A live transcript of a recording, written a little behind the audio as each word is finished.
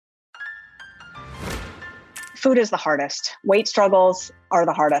Food is the hardest. Weight struggles are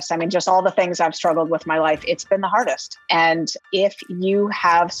the hardest. I mean, just all the things I've struggled with my life, it's been the hardest. And if you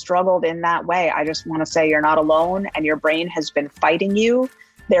have struggled in that way, I just want to say you're not alone and your brain has been fighting you.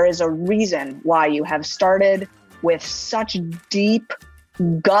 There is a reason why you have started with such deep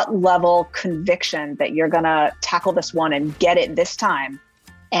gut level conviction that you're going to tackle this one and get it this time.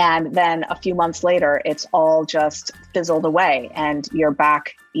 And then a few months later, it's all just fizzled away and you're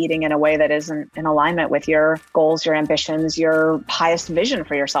back eating in a way that isn't in alignment with your goals, your ambitions, your highest vision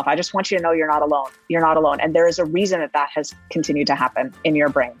for yourself. I just want you to know you're not alone. You're not alone. And there is a reason that that has continued to happen in your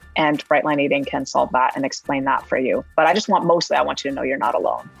brain. And Bright Line Eating can solve that and explain that for you. But I want you to know you're not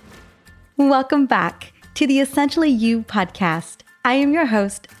alone. Welcome back to the Essentially You podcast. I am your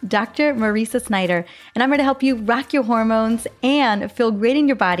host, Dr. Mariza Snyder, and I'm here to help you rock your hormones and feel great in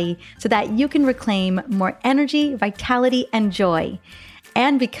your body so that you can reclaim more energy, vitality, and joy,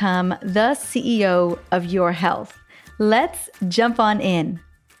 and become the CEO of your health. Let's jump on in.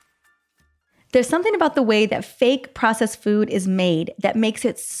 There's something about the way that fake processed food is made that makes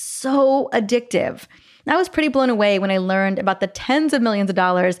it so addictive. I was pretty blown away when I learned about the tens of millions of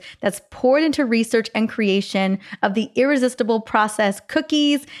dollars that's poured into research and creation of the irresistible processed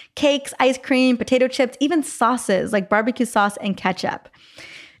cookies, cakes, ice cream, potato chips, even sauces like barbecue sauce and ketchup.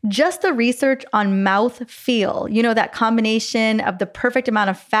 Just the research on mouth feel, that combination of the perfect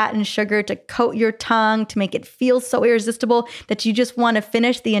amount of fat and sugar to coat your tongue to make it feel so irresistible that you just want to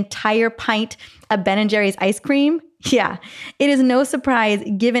finish the entire pint of Ben & Jerry's ice cream. Yeah, it is no surprise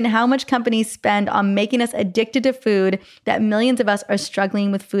given how much companies spend on making us addicted to food that millions of us are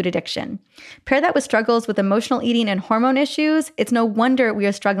struggling with food addiction. Pair that with struggles with emotional eating and hormone issues, it's no wonder we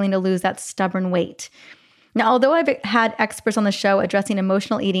are struggling to lose that stubborn weight. Now, although I've had experts on the show addressing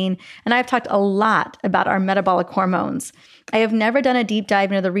emotional eating, and I've talked a lot about our metabolic hormones, I have never done a deep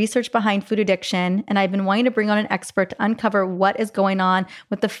dive into the research behind food addiction, and I've been wanting to bring on an expert to uncover what is going on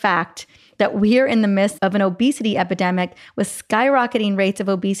with the fact that we're in the midst of an obesity epidemic with skyrocketing rates of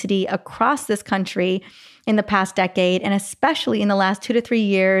obesity across this country in the past decade, and especially in the last 2 to 3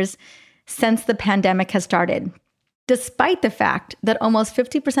 years since the pandemic has started. Despite the fact that almost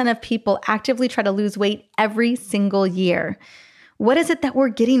 50% of people actively try to lose weight every single year. What is it that we're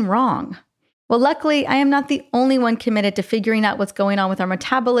getting wrong? Well, luckily, I am not the only one committed to figuring out what's going on with our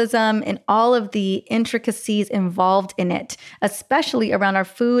metabolism and all of the intricacies involved in it, especially around our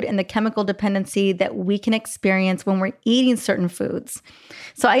food and the chemical dependency that we can experience when we're eating certain foods.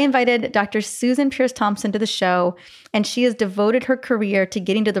 So I invited Dr. Susan Pearce-Thompson to the show, and she has devoted her career to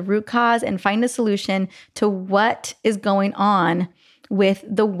getting to the root cause and finding a solution to what is going on with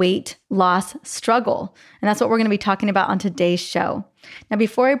the weight loss struggle. And that's what we're going to be talking about on today's show. Now,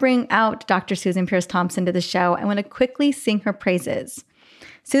 before I bring out Dr. Susan Pearce-Thompson to the show, I want to quickly sing her praises.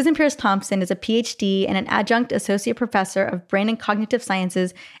 Susan Pearce-Thompson is a PhD and an adjunct associate professor of brain and cognitive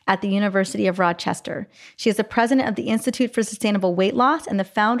sciences at the University of Rochester. She is the president of the Institute for Sustainable Weight Loss and the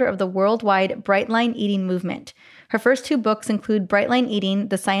founder of the worldwide Bright Line Eating movement. Her first 2 books include Bright Line Eating,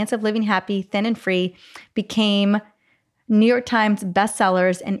 The Science of Living Happy, Thin and Free, became New York Times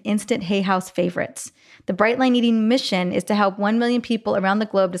bestsellers and instant Hay House favorites. The Bright Line Eating mission is to help 1 million people around the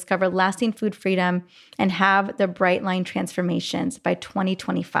globe discover lasting food freedom and have their Bright Line transformations by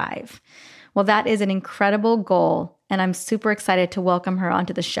 2025. Well, that is an incredible goal, and I'm super excited to welcome her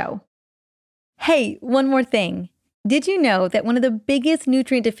onto the show. Hey, one more thing. Did you know that one of the biggest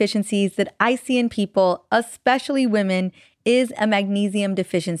nutrient deficiencies that I see in people, especially women, is a magnesium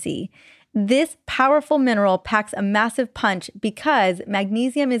deficiency? This powerful mineral packs a massive punch because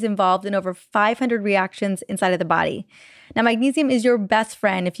magnesium is involved in over 500 reactions inside of the body. Now, magnesium is your best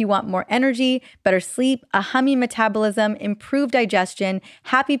friend if you want more energy, better sleep, a humming metabolism, improved digestion,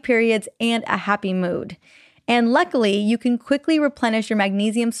 happy periods, and a happy mood. And luckily, you can quickly replenish your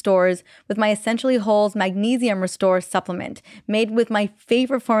magnesium stores with my Essentially Whole's Magnesium Restore supplement, made with my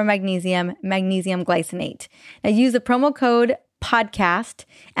favorite form of magnesium, magnesium glycinate. Now, use the promo code podcast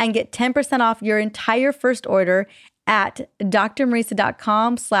and get 10% off your entire first order at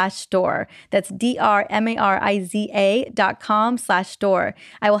drmariza.com/store. That's drmariza.com/store.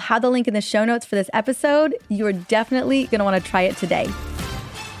 I will have the link in the show notes for this episode. You are definitely going to want to try it today.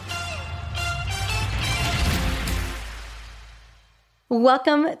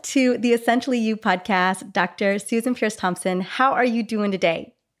 Welcome to the Essentially You podcast, Dr. Susan Pearce-Thompson. How are you doing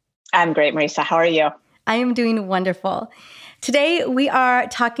today? I'm great, Mariza. How are you? I am doing wonderful. Today we are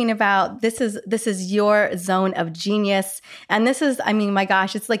talking about this is your zone of genius. And this is, I mean, my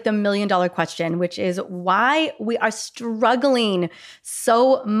gosh, it's like the $1 million question, which is why we are struggling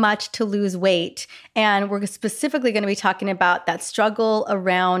so much to lose weight. And we're specifically going to be talking about that struggle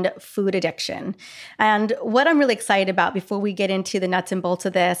around food addiction. And what I'm really excited about before we get into the nuts and bolts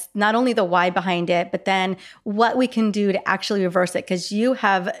of this, not only the why behind it, but then what we can do to actually reverse it, because you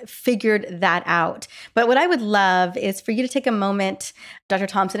have figured that out. But what I would love is for you to take a moment, Dr.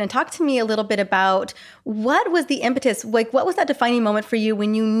 Thompson, and talk to me a little bit about what was the impetus, like what was that defining moment for you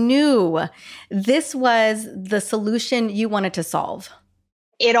when you knew this was the solution you wanted to solve?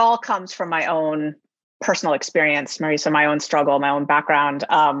 It all comes from my own personal experience, Marisa, my own struggle, my own background.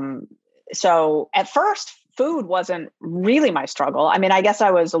 So at first, food wasn't really my struggle. I mean, I guess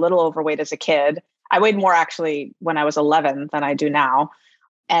I was a little overweight as a kid. I weighed more actually when I was 11 than I do now.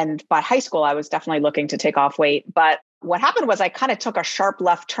 And by high school, I was definitely looking to take off weight. But what happened was I kind of took a sharp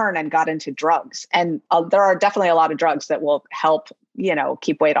left turn and got into drugs. And there are definitely a lot of drugs that will help,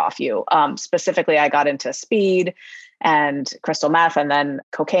 keep weight off you. Specifically, I got into speed and crystal meth and then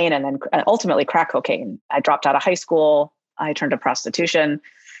cocaine and then ultimately crack cocaine. I dropped out of high school. I turned to prostitution.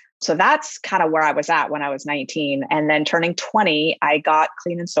 So that's kind of where I was at when I was 19. And then turning 20, I got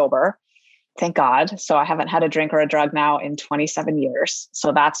clean and sober. Thank God. So I haven't had a drink or a drug now in 27 years.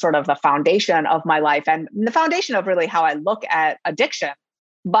 So that's sort of the foundation of my life and the foundation of really how I look at addiction.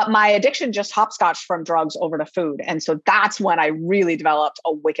 But my addiction just hopscotched from drugs over to food. And so that's when I really developed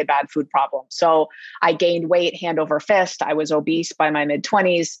a wicked bad food problem. So I gained weight hand over fist. I was obese by my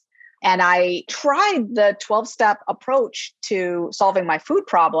mid-20s. And I tried the 12-step approach to solving my food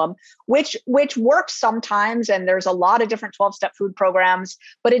problem, which works sometimes. And there's a lot of different 12-step food programs,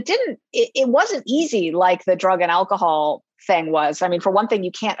 but it wasn't easy like the drug and alcohol thing was. I mean, for one thing,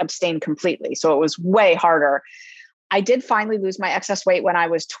 you can't abstain completely. So it was way harder. I did finally lose my excess weight when I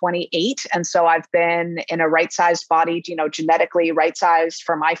was 28. And so I've been in a right-sized body, genetically right-sized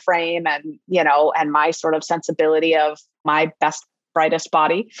for my frame and my sort of sensibility of my best brightest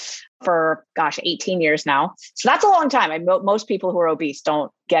body for 18 years now. So that's a long time. Most people who are obese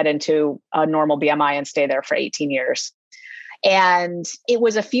don't get into a normal BMI and stay there for 18 years. And it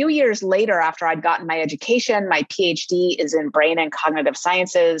was a few years later after I'd gotten my education. My PhD is in brain and cognitive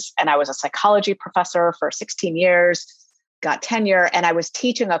sciences. And I was a psychology professor for 16 years, got tenure, and I was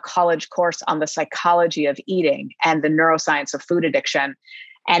teaching a college course on the psychology of eating and the neuroscience of food addiction.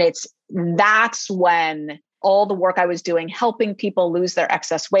 And that's when all the work I was doing, helping people lose their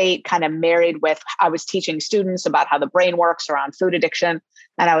excess weight, kind of married with, I was teaching students about how the brain works around food addiction.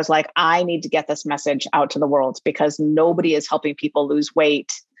 And I was like, I need to get this message out to the world because nobody is helping people lose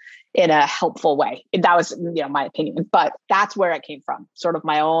weight in a helpful way. That was, my opinion, but that's where it came from, sort of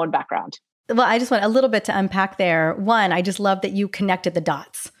my own background. Well, I just want a little bit to unpack there. One, I just love that you connected the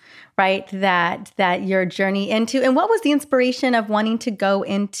dots, right? That your journey into, and what was the inspiration of wanting to go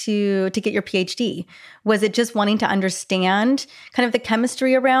to get your PhD? Was it just wanting to understand kind of the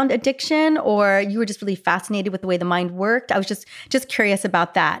chemistry around addiction, or you were just really fascinated with the way the mind worked? I was just curious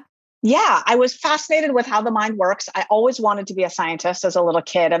about that. Yeah, I was fascinated with how the mind works. I always wanted to be a scientist as a little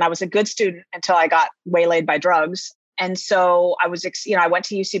kid, and I was a good student until I got waylaid by drugs. And so I was, I went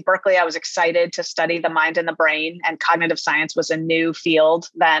to UC Berkeley. I was excited to study the mind and the brain, and cognitive science was a new field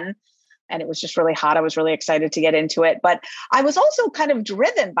then. And it was just really hot. I was really excited to get into it. But I was also kind of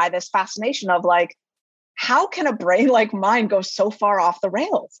driven by this fascination of like, how can a brain like mine go so far off the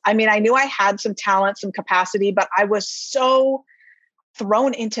rails? I mean, I knew I had some talent, some capacity, but I was so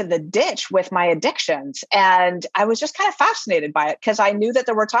thrown into the ditch with my addictions. And I was just kind of fascinated by it because I knew that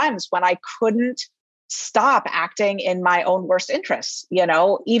there were times when I couldn't stop acting in my own worst interests,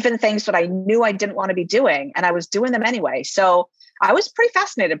 even things that I knew I didn't want to be doing, and I was doing them anyway. So I was pretty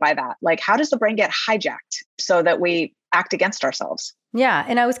fascinated by that. Like, how does the brain get hijacked so that we act against ourselves? Yeah.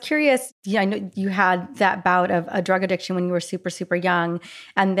 And I was curious, I know you had that bout of a drug addiction when you were super, super young.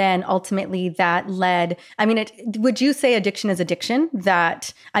 And then ultimately that led, would you say addiction is addiction?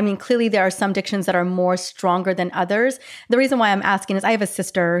 Clearly there are some addictions that are more stronger than others. The reason why I'm asking is I have a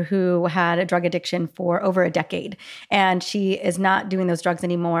sister who had a drug addiction for over a decade, and she is not doing those drugs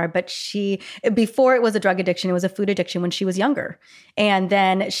anymore. But before it was a drug addiction, it was a food addiction when she was younger. And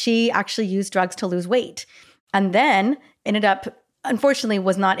then she actually used drugs to lose weight, and then ended up, unfortunately,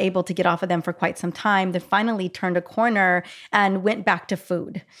 was not able to get off of them for quite some time. Then finally turned a corner and went back to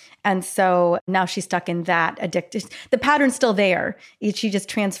food. And so now she's stuck in that addiction. The pattern's still there. She just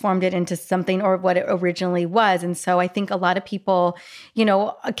transformed it into something or what it originally was. And so I think a lot of people,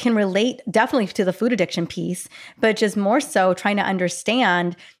 can relate definitely to the food addiction piece, but just more so trying to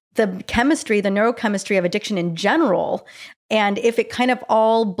understand the chemistry, the neurochemistry of addiction in general, and if it kind of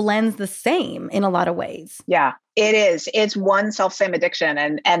all blends the same in a lot of ways. Yeah, it is. It's one self-same addiction.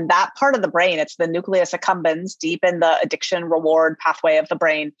 And that part of the brain, it's the nucleus accumbens deep in the addiction reward pathway of the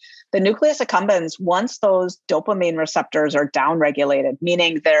brain. The nucleus accumbens, once those dopamine receptors are downregulated,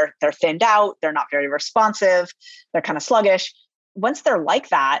 meaning they're thinned out, they're not very responsive, they're kind of sluggish. Once they're like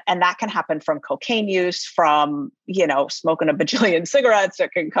that, and that can happen from cocaine use, from, smoking a bajillion cigarettes, it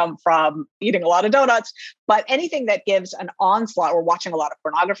can come from eating a lot of donuts, but anything that gives an onslaught, or watching a lot of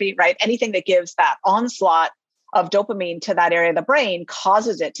pornography, right? Anything that gives that onslaught of dopamine to that area of the brain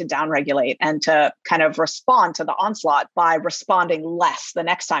causes it to downregulate and to kind of respond to the onslaught by responding less the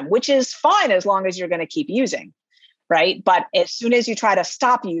next time, which is fine as long as you're going to keep using. Right. But as soon as you try to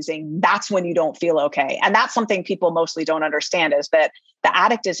stop using, that's when you don't feel okay. And that's something people mostly don't understand, is that the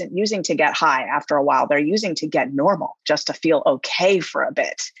addict isn't using to get high after a while. They're using to get normal, just to feel okay for a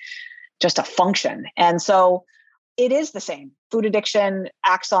bit, just to function. And so it is the same. Food addiction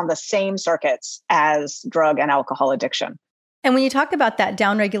acts on the same circuits as drug and alcohol addiction. And when you talk about that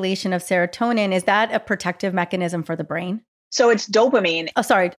downregulation of serotonin, is that a protective mechanism for the brain? So it's dopamine. Oh,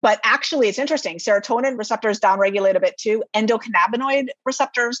 sorry. But actually, it's interesting. Serotonin receptors downregulate a bit too. Endocannabinoid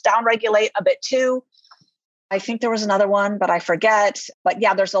receptors downregulate a bit too. I think there was another one, but I forget. But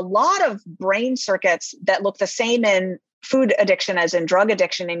yeah, there's a lot of brain circuits that look the same in food addiction as in drug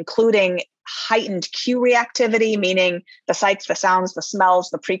addiction, including heightened cue reactivity, meaning the sights, the sounds, the smells,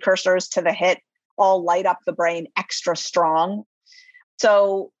 the precursors to the hit all light up the brain extra strong.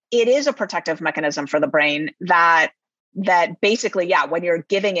 So it is a protective mechanism for the brain that basically, yeah, when you're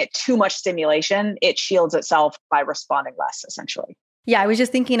giving it too much stimulation, it shields itself by responding less, essentially. Yeah, I was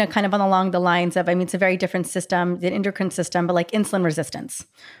just thinking of kind of along the lines of, it's a very different system, the endocrine system, but like insulin resistance,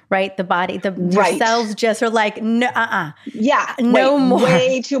 right? The body, your cells just are like, no, yeah, no more.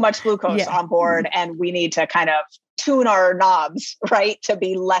 Way too much glucose on board. And we need to kind of tune our knobs, right? To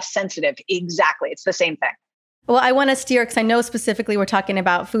be less sensitive. Exactly. It's the same thing. Well, I want to steer, because I know specifically we're talking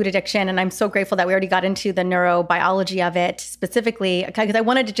about food addiction, and I'm so grateful that we already got into the neurobiology of it specifically, because I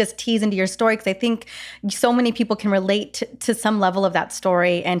wanted to just tease into your story, because I think so many people can relate to some level of that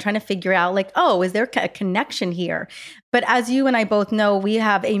story and trying to figure out like, oh, is there a connection here? But as you and I both know, we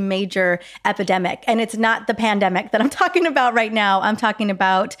have a major epidemic, and it's not the pandemic that I'm talking about right now. I'm talking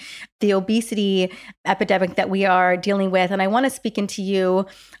about the obesity epidemic that we are dealing with. And I want to speak into you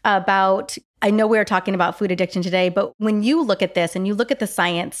about, I know we're talking about food addiction today, but when you look at this and you look at the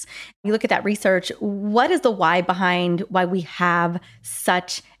science, you look at that research, what is the why behind why we have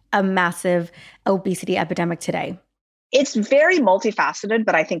such a massive obesity epidemic today? It's very multifaceted,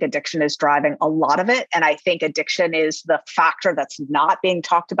 but I think addiction is driving a lot of it. And I think addiction is the factor that's not being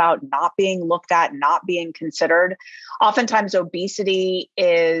talked about, not being looked at, not being considered. Oftentimes, obesity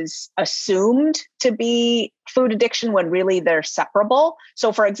is assumed to be food addiction when really they're separable.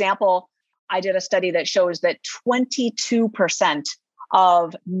 So, for example, I did a study that shows that 22%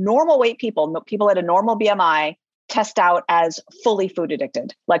 of normal weight people at a normal BMI, test out as fully food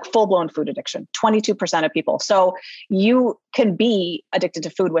addicted, like full-blown food addiction, 22% of people. So you can be addicted to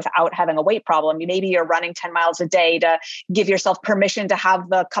food without having a weight problem. Maybe you're running 10 miles a day to give yourself permission to have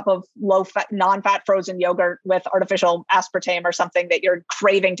the cup of low-fat, non-fat frozen yogurt with artificial aspartame or something that you're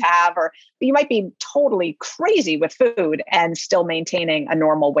craving to have, or you might be totally crazy with food and still maintaining a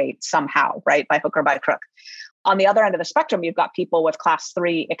normal weight somehow, right? By hook or by crook. On the other end of the spectrum, you've got people with class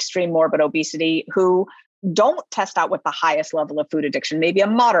 3 extreme morbid obesity who don't test out with the highest level of food addiction, maybe a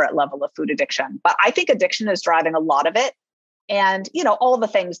moderate level of food addiction. But I think addiction is driving a lot of it. And, all the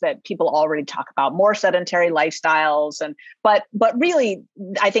things that people already talk about, more sedentary lifestyles. But really,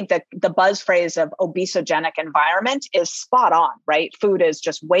 I think that the buzz phrase of obesogenic environment is spot on, right? Food is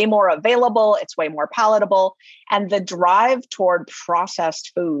just way more available. It's way more palatable. And the drive toward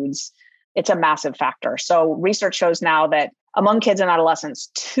processed foods, it's a massive factor. So research shows now that among kids and adolescents,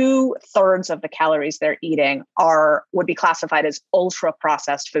 2/3 of the calories they're eating would be classified as ultra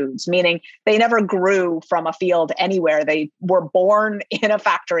processed foods, meaning they never grew from a field anywhere. They were born in a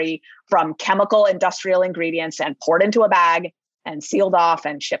factory from chemical industrial ingredients and poured into a bag and sealed off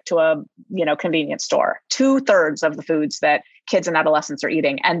and shipped to a convenience store. 2/3 of the foods that kids and adolescents are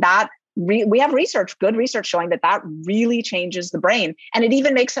eating. And that we have good research showing that really changes the brain. And it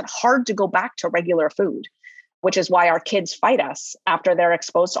even makes it hard to go back to regular food, which is why our kids fight us after they're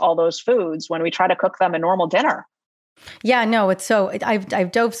exposed to all those foods when we try to cook them a normal dinner. Yeah, no, it's so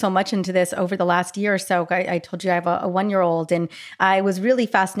I've dove so much into this over the last year or so. I told you I have a 1-year-old, and I was really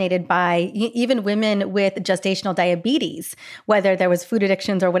fascinated by even women with gestational diabetes, whether there was food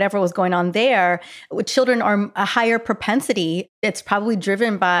addictions or whatever was going on there. Children are a higher propensity. It's probably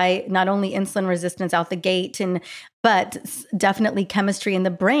driven by not only insulin resistance out the gate but definitely chemistry in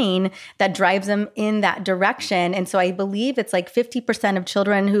the brain that drives them in that direction. And so I believe it's like 50% of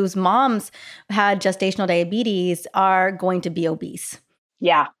children whose moms had gestational diabetes are going to be obese.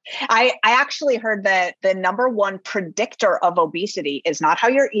 Yeah. I actually heard that the number one predictor of obesity is not how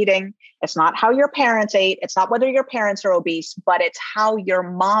you're eating. It's not how your parents ate. It's not whether your parents are obese, but it's how your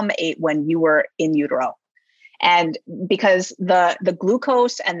mom ate when you were in utero. And because the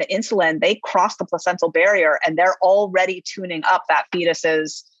glucose and the insulin, they cross the placental barrier and they're already tuning up that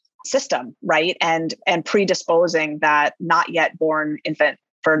fetus's system, right? And predisposing that not yet born infant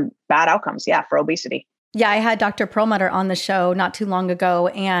for bad outcomes. Yeah, for obesity. Yeah, I had Dr. Perlmutter on the show not too long ago,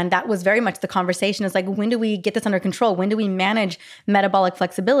 and that was very much the conversation. Is like, when do we get this under control? When do we manage metabolic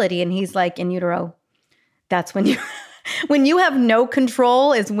flexibility? And he's like, in utero. That's when you... When you have no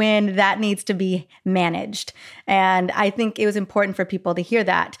control is when that needs to be managed. And I think it was important for people to hear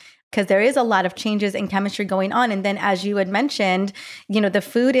that, because there is a lot of changes in chemistry going on. And then, as you had mentioned, the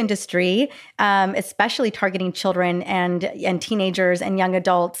food industry, especially targeting children and teenagers and young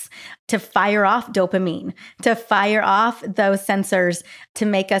adults, to fire off dopamine, to fire off those sensors, to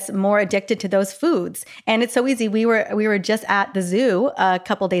make us more addicted to those foods. And it's so easy. We were just at the zoo a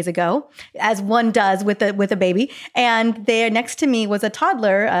couple days ago, as one does with a baby, and there next to me was a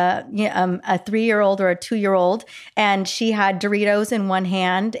toddler, a 3-year-old or a 2-year-old, and she had Doritos in one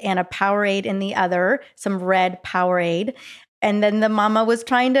hand and a Powerade in the other, some red Powerade. And then the mama was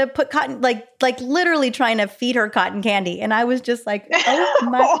trying to put cotton, like literally trying to feed her cotton candy. And I was just like, oh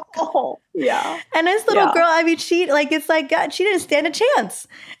my God. Yeah. And this little girl, I mean, she God, she didn't stand a chance,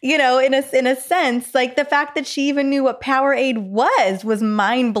 in a sense. Like, the fact that she even knew what Powerade was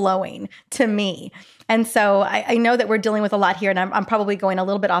mind blowing to me. And so I know that we're dealing with a lot here, and I'm probably going a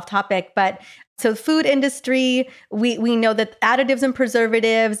little bit off topic, but so food industry, we know that additives and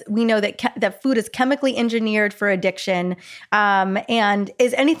preservatives, we know that that food is chemically engineered for addiction. And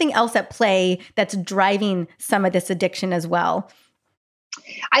is anything else at play that's driving some of this addiction as well?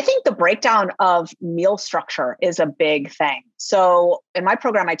 I think the breakdown of meal structure is a big thing. So in my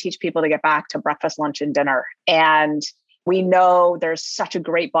program, I teach people to get back to breakfast, lunch, and dinner. And we know there's such a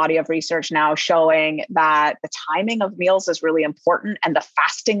great body of research now showing that the timing of meals is really important, and the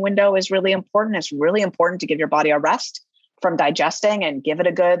fasting window is really important. It's really important to give your body a rest from digesting and give it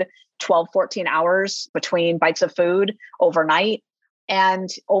a good 12, 14 hours between bites of food overnight. And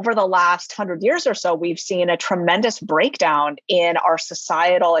over the last 100 years or so, we've seen a tremendous breakdown in our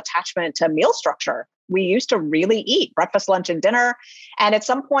societal attachment to meal structure. We used to really eat breakfast, lunch, and dinner. And at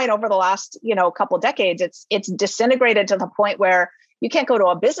some point over the last, couple decades, it's disintegrated to the point where you can't go to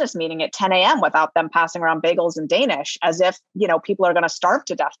a business meeting at 10 a.m. without them passing around bagels and Danish, as if, people are going to starve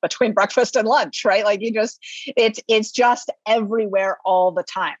to death between breakfast and lunch, right? Like it's just everywhere all the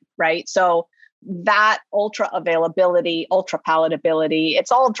time, right? So that ultra availability, ultra palatability,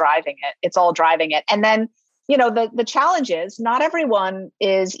 it's all driving it. And then, the challenge is not everyone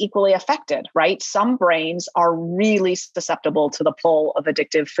is equally affected, right? Some brains are really susceptible to the pull of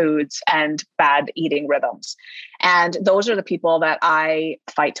addictive foods and bad eating rhythms. And those are the people that I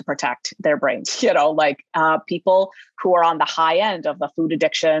fight to protect their brains, people who are on the high end of the food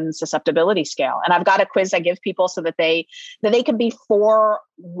addiction susceptibility scale. And I've got a quiz I give people so that they can be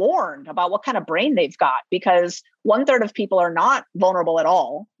forewarned about what kind of brain they've got, because 1/3 of people are not vulnerable at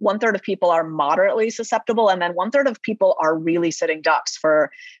all. 1/3 of people are moderately susceptible. And then 1/3 of people are really sitting ducks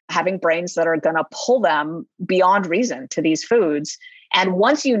for having brains that are going to pull them beyond reason to these foods. And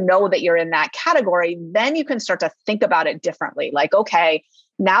once you know that you're in that category, then you can start to think about it differently. Like, okay,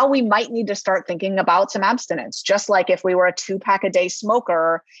 now we might need to start thinking about some abstinence. Just like if we were a 2-pack-a-day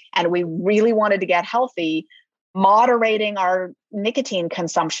smoker and we really wanted to get healthy, moderating our nicotine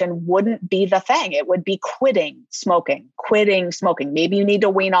consumption wouldn't be the thing. It would be quitting smoking. Maybe you need to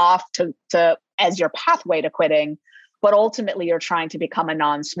wean off to as your pathway to quitting, but ultimately you're trying to become a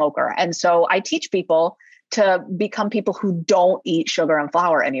non-smoker. And so I teach people to become people who don't eat sugar and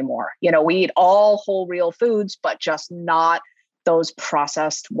flour anymore. We eat all whole real foods, but just not those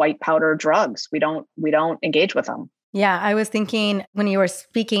processed white powder drugs. We don't engage with them. Yeah, I was thinking when you were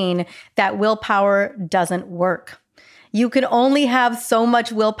speaking that willpower doesn't work. You can only have so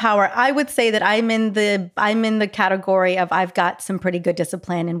much willpower. I would say that I'm in the category of I've got some pretty good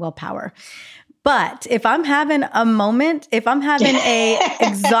discipline and willpower. But if I'm having a moment, if I'm having a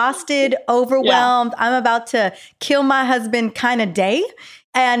exhausted, overwhelmed, I'm about to kill my husband kind of day,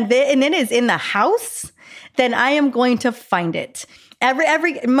 and it is in the house, then I am going to find it.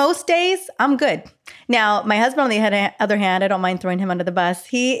 Most days, I'm good. Now, my husband, on the other hand, I don't mind throwing him under the bus.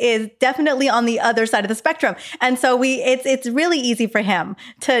 He is definitely on the other side of the spectrum. And so it's really easy for him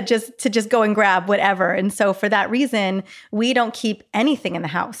to just go and grab whatever. And so for that reason, we don't keep anything in the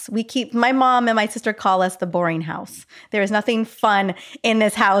house. My mom and my sister call us the boring house. There is nothing fun in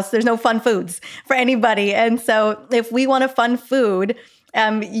this house. There's no fun foods for anybody. And so if we want a fun food,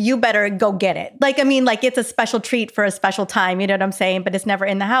 you better go get it. It's a special treat for a special time, you know what I'm saying? But it's never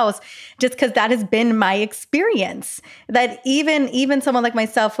in the house, just because that has been my experience. That even someone like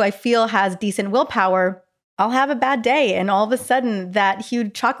myself, who I feel has decent willpower, I'll have a bad day, and all of a sudden that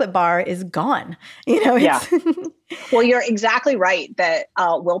huge chocolate bar is gone. Yeah. Well, you're exactly right that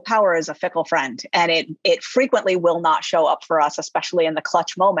willpower is a fickle friend, and it frequently will not show up for us, especially in the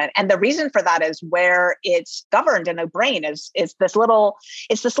clutch moment. And the reason for that is where it's governed in the brain is this little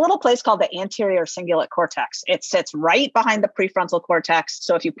place called the anterior cingulate cortex. It sits right behind the prefrontal cortex.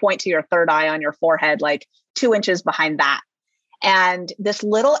 So if you point to your third eye on your forehead, like 2 inches behind that. And this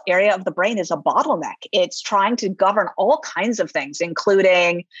little area of the brain is a bottleneck. It's trying to govern all kinds of things,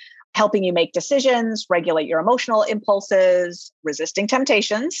 including helping you make decisions, regulate your emotional impulses, resisting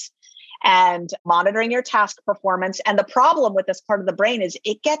temptations, and monitoring your task performance. And the problem with this part of the brain is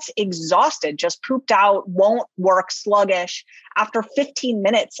it gets exhausted, just pooped out, won't work, sluggish after 15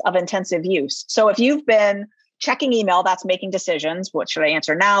 minutes of intensive use. So if you've been checking email, that's making decisions. What should I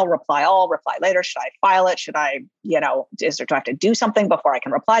answer now? Reply all, reply later. Should I file it? Should I, do I have to do something before I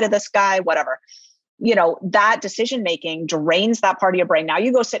can reply to this guy? Whatever. That decision-making drains that part of your brain. Now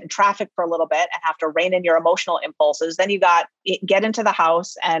you go sit in traffic for a little bit and have to rein in your emotional impulses. Then you get into the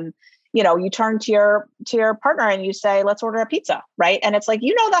house and, you turn to your partner and you say, let's order a pizza. Right. And it's like,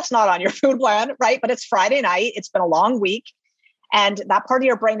 that's not on your food plan. Right. But it's Friday night. It's been a long week. And that part of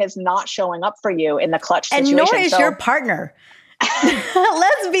your brain is not showing up for you in the clutch situation. And nor is your partner.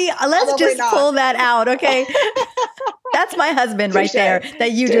 Let's just pull that out. Okay. That's my husband right there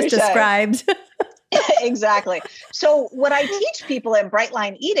that you just described. Exactly. So what I teach people in Bright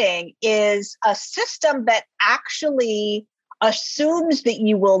Line Eating is a system that actually assumes that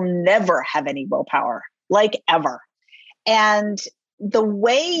you will never have any willpower, like ever. And the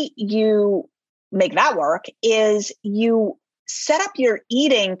way you make that work is you set up your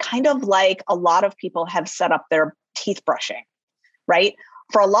eating kind of like a lot of people have set up their teeth brushing, right?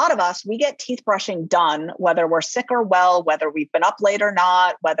 For a lot of us, we get teeth brushing done, whether we're sick or well, whether we've been up late or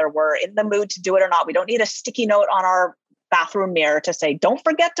not, whether we're in the mood to do it or not. We don't need a sticky note on our bathroom mirror to say, don't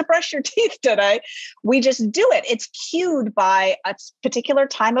forget to brush your teeth today. We just do it. It's cued by a particular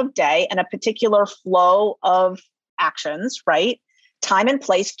time of day and a particular flow of actions, right? Time and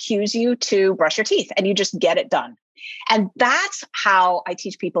place cues you to brush your teeth, and you just get it done. And that's how I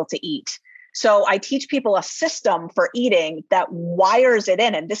teach people to eat. So I teach people a system for eating that wires it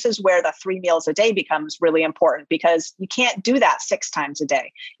in. And this is where the 3 meals a day becomes really important, because you can't do that 6 times a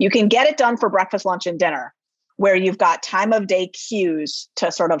day. You can get it done for breakfast, lunch, and dinner, where you've got time of day cues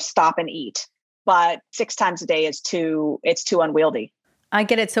to sort of stop and eat. But 6 times a day it's too unwieldy. I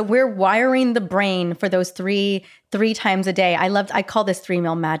get it. So we're wiring the brain for those three times a day. I call this 3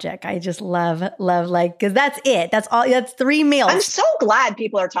 meal magic. I just love, because that's it. That's all. That's 3 meals. I'm so glad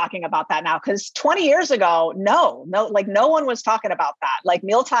people are talking about that now, because 20 years ago, no one was talking about that. Like,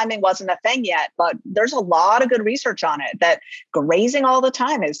 meal timing wasn't a thing yet, but there's a lot of good research on it that grazing all the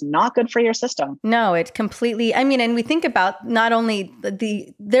time is not good for your system. No, it's completely, and we think about not only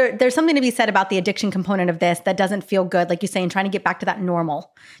there's something to be said about the addiction component of this that doesn't feel good, like you say, and trying to get back to that normal,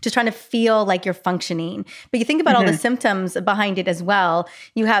 just trying to feel like you're functioning. But you think about all the symptoms behind it as well.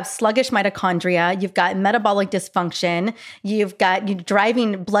 You have sluggish mitochondria, you've got metabolic dysfunction, you're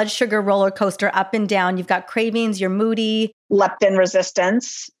driving blood sugar roller coaster up and down, you've got cravings, you're moody. Leptin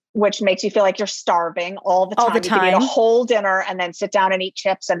resistance, which makes you feel like you're starving all the time. You can eat a whole dinner and then sit down and eat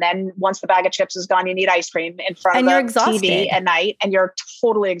chips. And then once the bag of chips is gone, you need ice cream in front of the TV at night, and you're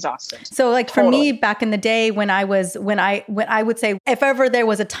totally exhausted. So for me, back in the day when I would say, if ever there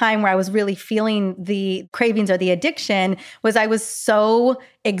was a time where I was really feeling the cravings or the addiction, was I was so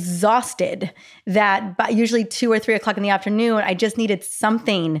exhausted that by usually 2 or 3 o'clock in the afternoon, I just needed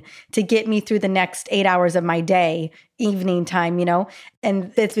something to get me through the next 8 hours of my day, evening time,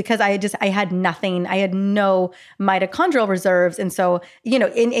 and it's because I had nothing. I had no mitochondrial reserves. And so,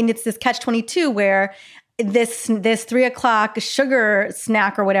 and it's this catch-22 where this 3 o'clock sugar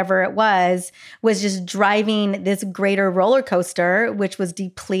snack or whatever it was just driving this greater roller coaster, which was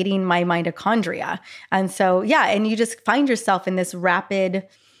depleting my mitochondria. And so, yeah, and you just find yourself in this rapid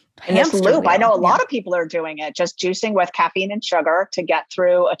this loop. wheel. I know a lot of people are doing it, just juicing with caffeine and sugar to get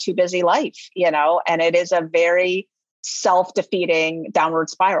through a too busy life, and it is a very self-defeating downward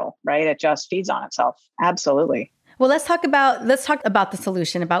spiral, right? It just feeds on itself. Absolutely. Well, let's talk about the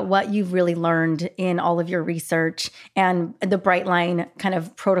solution, about what you've really learned in all of your research and the Brightline kind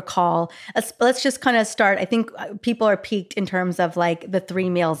of protocol. Let's just kind of start. I think people are peaked in terms of like the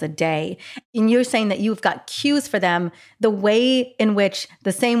 3 meals a day. And you're saying that you've got cues for them, the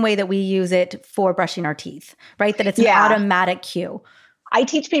same way that we use it for brushing our teeth, right? That it's an automatic cue. I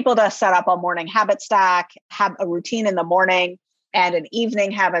teach people to set up a morning habit stack, have a routine in the morning, and an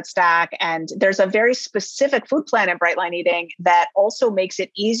evening habit stack. And there's a very specific food plan in Brightline Eating that also makes it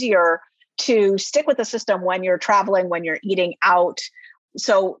easier to stick with the system when you're traveling, when you're eating out.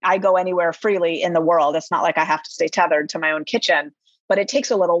 So I go anywhere freely in the world. It's not like I have to stay tethered to my own kitchen, but it takes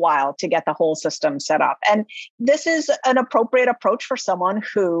a little while to get the whole system set up. And this is an appropriate approach for someone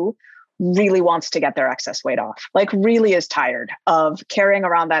who really wants to get their excess weight off, like really is tired of carrying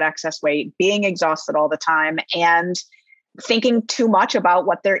around that excess weight, being exhausted all the time, and thinking too much about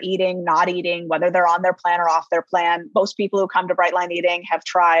what they're eating, not eating, whether they're on their plan or off their plan. Most people who come to Brightline Eating have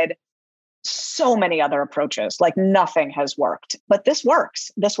tried so many other approaches, like nothing has worked, but this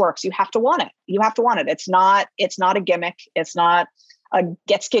works. This works. You have to want it. You have to want it. It's not a gimmick. It's not a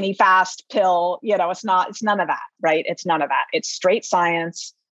get skinny fast pill. It's none of that, right? It's none of that. It's straight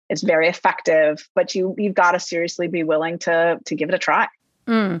science. It's very effective, but you've got to seriously be willing to give it a try.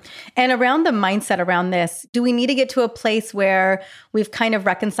 And around the mindset around this, do we need to get to a place where we've kind of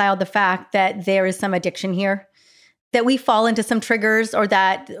reconciled the fact that there is some addiction here, that we fall into some triggers, or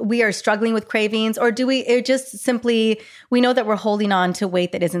that we are struggling with cravings? Or do we just simply, we know that we're holding on to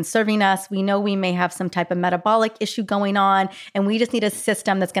weight that isn't serving us. We know we may have some type of metabolic issue going on, and we just need a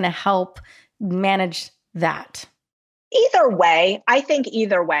system that's going to help manage that. Either way, I think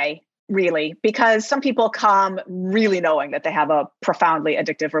either way, really, because some people come really knowing that they have a profoundly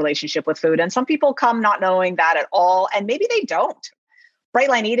addictive relationship with food, and some people come not knowing that at all, and maybe they don't.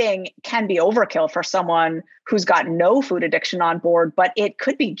 Brightline Eating can be overkill for someone who's got no food addiction on board, but it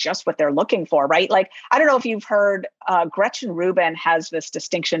could be just what they're looking for, right? Like, I don't know if you've heard, Gretchen Rubin has this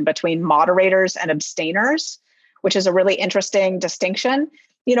distinction between moderators and abstainers, which is a really interesting distinction.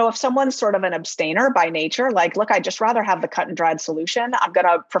 If someone's sort of an abstainer by nature, like, look, I'd just rather have the cut and dried solution. I'm going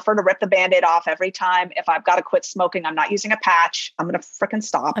to prefer to rip the Band-Aid off every time. If I've got to quit smoking, I'm not using a patch. I'm going to freaking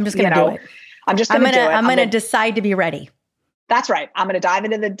stop. I'm just going to do it. I'm just going to do it. I'm going to decide to be ready. That's right. I'm going to dive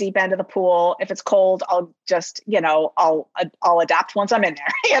into the deep end of the pool. If it's cold, I'll just, I'll adapt once I'm in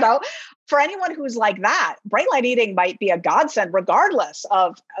there, For anyone who's like that, Brightline Eating might be a godsend regardless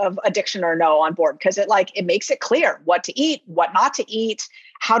of addiction or no on board, because it makes it clear what to eat, what not to eat,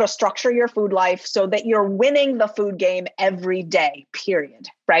 how to structure your food life so that you're winning the food game every day, period,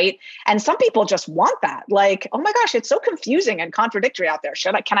 right? And some people just want that. Like, oh my gosh, it's so confusing and contradictory out there.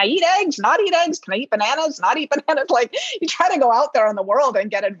 Can I eat eggs, not eat eggs? Can I eat bananas, not eat bananas? Like, you try to go out there in the world and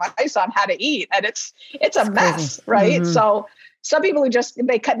get advice on how to eat, and it's a mess, right? Mm-hmm. So some people who just,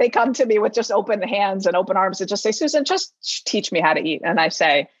 they come to me with just open hands and open arms and just say, Susan, just teach me how to eat. And I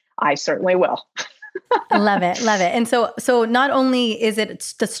say, I certainly will. Love it. Love it. And so not only is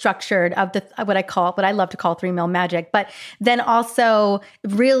it the structured of what I love to call 3 meal magic, but then also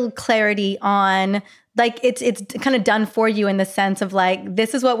real clarity on, like, it's kind of done for you in the sense of like,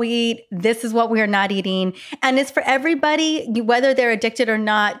 this is what we eat, this is what we are not eating. And it's for everybody, whether they're addicted or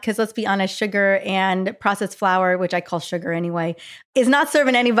not, because let's be honest, sugar and processed flour, which I call sugar anyway, is not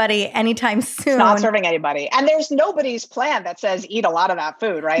serving anybody anytime soon. It's not serving anybody. And there's nobody's plan that says eat a lot of that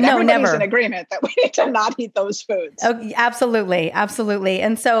food, right? No, Everybody's never. in agreement that we need to not eat those foods. Oh, absolutely. Absolutely.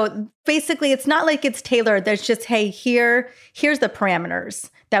 And so basically it's not like it's tailored. There's just, hey, here's the parameters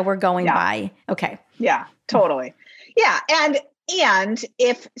that we're going by. Okay. Yeah, totally. Yeah. And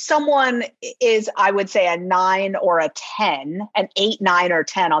if someone is, I would say, a 9 or a 10, an 8, 9, or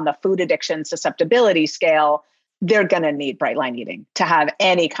 10 on the food addiction susceptibility scale, they're going to need Brightline Eating to have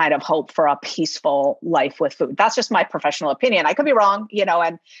any kind of hope for a peaceful life with food. That's just my professional opinion. I could be wrong,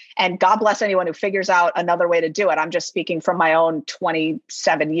 and God bless anyone who figures out another way to do it. I'm just speaking from my own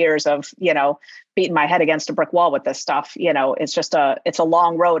 27 years of, beating my head against a brick wall with this stuff. It's a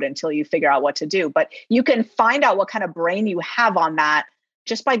long road until you figure out what to do, but you can find out what kind of brain you have on that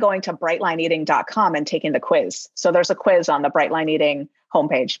just by going to brightlineeating.com and taking the quiz. So there's a quiz on the Brightline Eating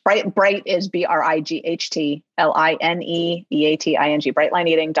homepage. Bright is BRIGHTLINEEATING,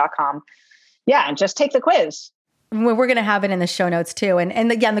 brightlineeating.com. Yeah. And just take the quiz. We're going to have it in the show notes too.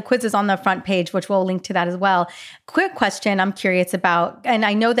 And again, the quiz is on the front page, which we'll link to that as well. Quick question I'm curious about, and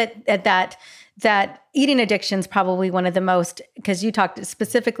I know that eating addiction is probably one of the most, because you talked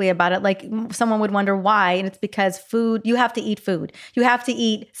specifically about it, like someone would wonder why. And it's because food, you have to eat food. You have to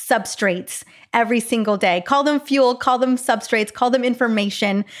eat substrates every single day. Call them fuel, call them substrates, call them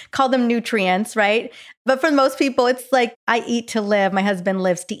information, call them nutrients, right? But for most people, it's like, I eat to live. My husband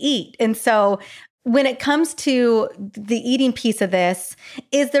lives to eat. And so when it comes to the eating piece of this,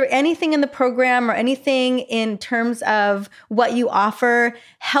 is there anything in the program or anything in terms of what you offer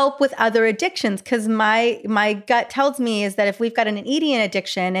help with other addictions? Because my gut tells me is that if we've got an eating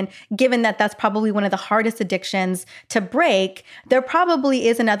addiction, and given that that's probably one of the hardest addictions to break, there probably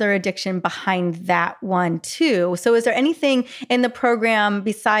is another addiction behind that one too. So is there anything in the program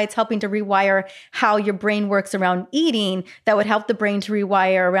besides helping to rewire how your brain works around eating that would help the brain to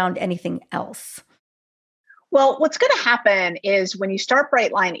rewire around anything else? Well, what's going to happen is when you start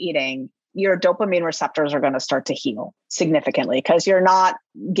bright line eating, your dopamine receptors are going to start to heal significantly because you're not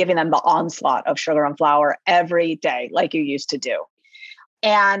giving them the onslaught of sugar and flour every day like you used to do.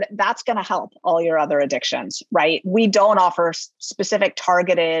 And that's going to help all your other addictions, right? We don't offer specific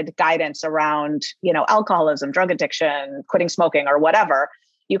targeted guidance around, alcoholism, drug addiction, quitting smoking, or whatever.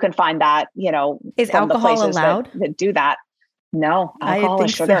 You can find that, is from alcohol the places allowed that do that. No, alcohol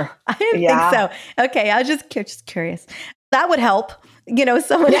is sugar. So. I didn't think so. Okay, I was just curious. That would help,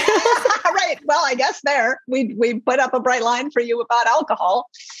 someone else. Right. Well, I guess we put up a bright line for you about alcohol.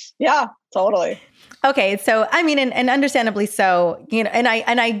 Yeah, totally. Okay. So, I mean, and understandably so, and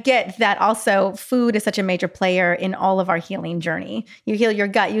I get that also food is such a major player in all of our healing journey. You heal your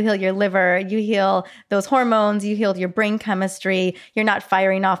gut, you heal your liver, you heal those hormones, you heal your brain chemistry. You're not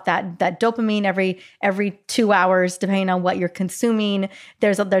firing off that dopamine every 2 hours, depending on what you're consuming.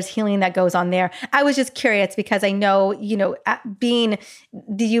 There's healing that goes on there. I was just curious because I know,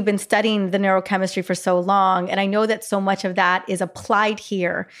 you've been studying the neurochemistry for so long, and I know that so much of that is applied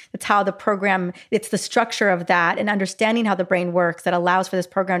here. That's how the program, it's the structure of that and understanding how the brain works that allows for this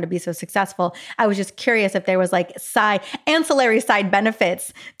program to be so successful. I was just curious if there was like ancillary side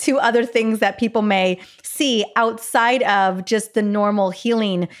benefits to other things that people may see outside of just the normal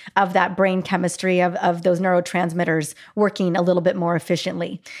healing of that brain chemistry of those neurotransmitters working a little bit more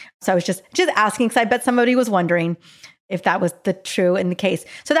efficiently. So I was just asking because I bet somebody was wondering if that was the true in the case.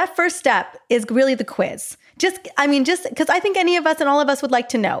 So that first step is really the quiz. Just because I think any of us and all of us would like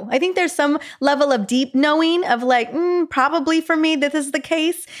to know. I think there's some level of deep knowing of like, probably for me, this is the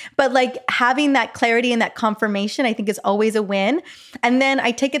case. But like having that clarity and that confirmation, I think is always a win. And then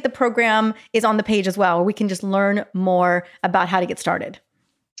I take it the program is on the page as well, where we can just learn more about how to get started.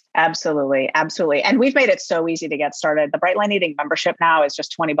 Absolutely. Absolutely. And we've made it so easy to get started. The Bright Line Eating membership now is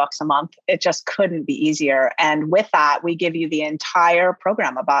just $20 a month. It just couldn't be easier. And with that, we give you the entire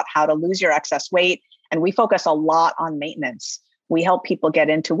program about how to lose your excess weight. And we focus a lot on maintenance. We help people get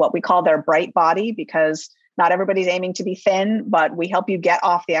into what we call their bright body because not everybody's aiming to be thin, but we help you get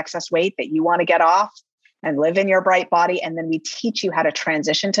off the excess weight that you want to get off and live in your bright body. And then we teach you how to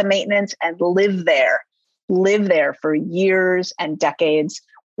transition to maintenance and live there for years and decades.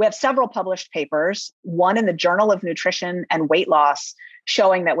 We have several published papers, one in the Journal of Nutrition and Weight Loss,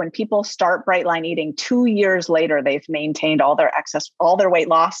 showing that when people start Bright Line Eating 2 years later, they've maintained all their weight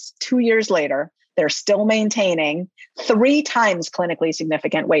loss. 2 years later, they're still maintaining 3 times clinically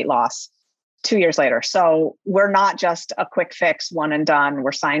significant weight loss 2 years later. So we're not just a quick fix, one and done.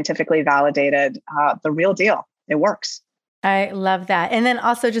 We're scientifically validated, the real deal. It works. I love that. And then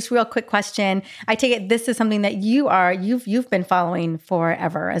also just real quick question. I take it this is something that you've been following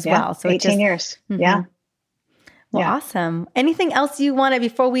forever as well. So 18 years. Mm-hmm. Yeah. Well, awesome. Anything else you want to,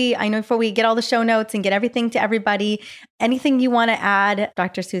 before we get all the show notes and get everything to everybody, anything you want to add,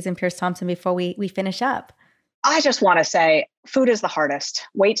 Dr. Susan Peirce Thompson, before we finish up? I just want to say food is the hardest.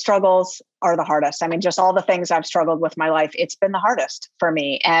 Weight struggles are the hardest. I mean, just all the things I've struggled with my life, it's been the hardest for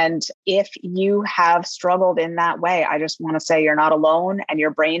me. And if you have struggled in that way, I just want to say you're not alone and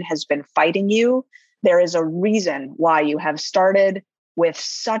your brain has been fighting you. There is a reason why you have started with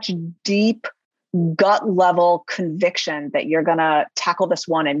such deep gut level conviction that you're going to tackle this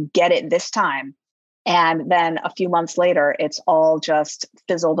one and get it this time. And then a few months later, it's all just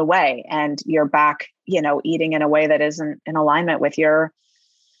fizzled away and you're back, eating in a way that isn't in alignment with your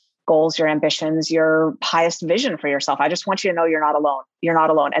goals, your ambitions, your highest vision for yourself. I just want you to know you're not alone. You're not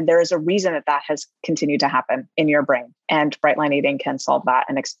alone. And there is a reason that has continued to happen in your brain. And Bright Line Eating can solve that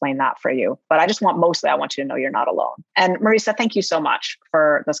and explain that for you. But I want you to know you're not alone. And Marisa, thank you so much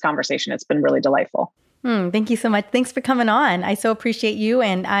for this conversation. It's been really delightful. Thank you so much. Thanks for coming on. I so appreciate you.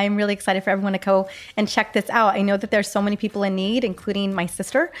 And I'm really excited for everyone to go and check this out. I know that there's so many people in need, including my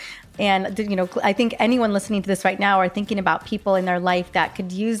sister. And, I think anyone listening to this right now are thinking about people in their life that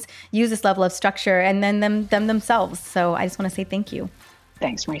could use this level of structure and then them themselves. So I just want to say thank you.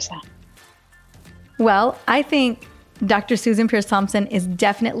 Thanks, Marisa. Well, I think Dr. Susan Peirce Thompson is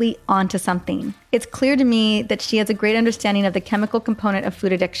definitely onto something. It's clear to me that she has a great understanding of the chemical component of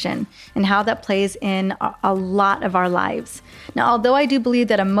food addiction and how that plays in a lot of our lives. Now, although I do believe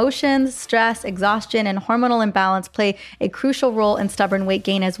that emotions, stress, exhaustion, and hormonal imbalance play a crucial role in stubborn weight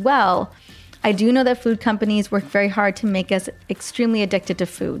gain as well, I do know that food companies work very hard to make us extremely addicted to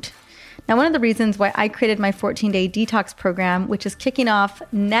food. Now, one of the reasons why I created my 14-day detox program, which is kicking off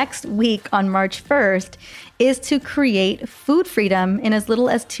next week on March 1st, is to create food freedom in as little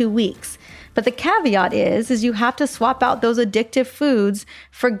as 2 weeks. But the caveat is you have to swap out those addictive foods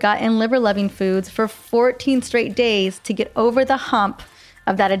for gut and liver loving foods for 14 straight days to get over the hump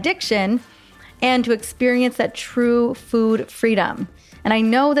of that addiction and to experience that true food freedom. And I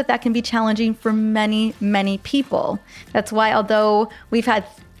know that that can be challenging for many, many people. That's why, although we've had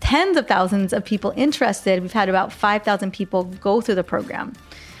tens of thousands of people interested, we've had about 5,000 people go through the program.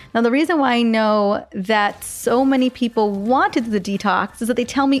 Now, the reason why I know that so many people want to do the detox is that they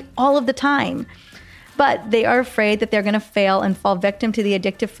tell me all of the time, but they are afraid that they're going to fail and fall victim to the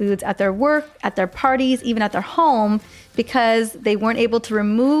addictive foods at their work, at their parties, even at their home, because they weren't able to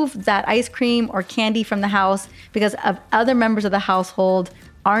remove that ice cream or candy from the house because of other members of the household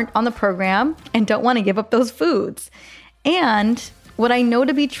aren't on the program and don't want to give up those foods. And what I know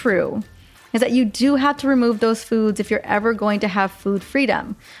to be true is that you do have to remove those foods if you're ever going to have food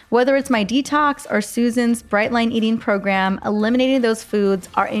freedom. Whether it's my detox or Susan's Bright Line Eating program, eliminating those foods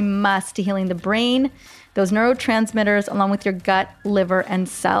are a must to healing the brain, those neurotransmitters, along with your gut, liver, and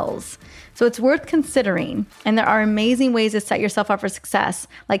cells. So it's worth considering. And there are amazing ways to set yourself up for success,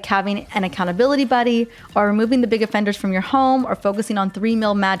 like having an accountability buddy or removing the big offenders from your home or focusing on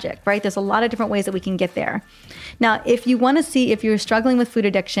 3-meal magic, right? There's a lot of different ways that we can get there. Now, if you want to see if you're struggling with food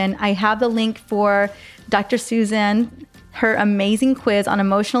addiction, I have the link for Dr. Susan, her amazing quiz on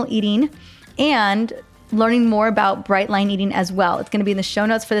emotional eating, and learning more about Bright Line Eating as well. It's going to be in the show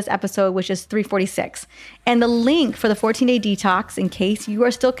notes for this episode, which is 346. And the link for the 14-day detox, in case you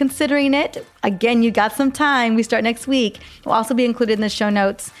are still considering it, again, you got some time, we start next week, will also be included in the show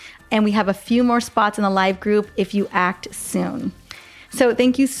notes. And we have a few more spots in the live group if you act soon. So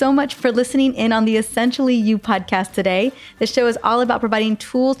thank you so much for listening in on the Essentially You podcast today. This show is all about providing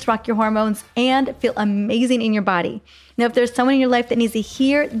tools to rock your hormones and feel amazing in your body. Now, if there's someone in your life that needs to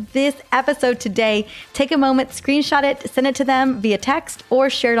hear this episode today, take a moment, screenshot it, send it to them via text, or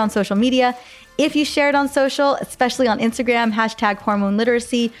share it on social media. If you share it on social, especially on Instagram, #hormone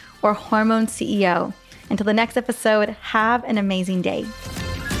literacy or hormone CEO. Until the next episode, have an amazing day.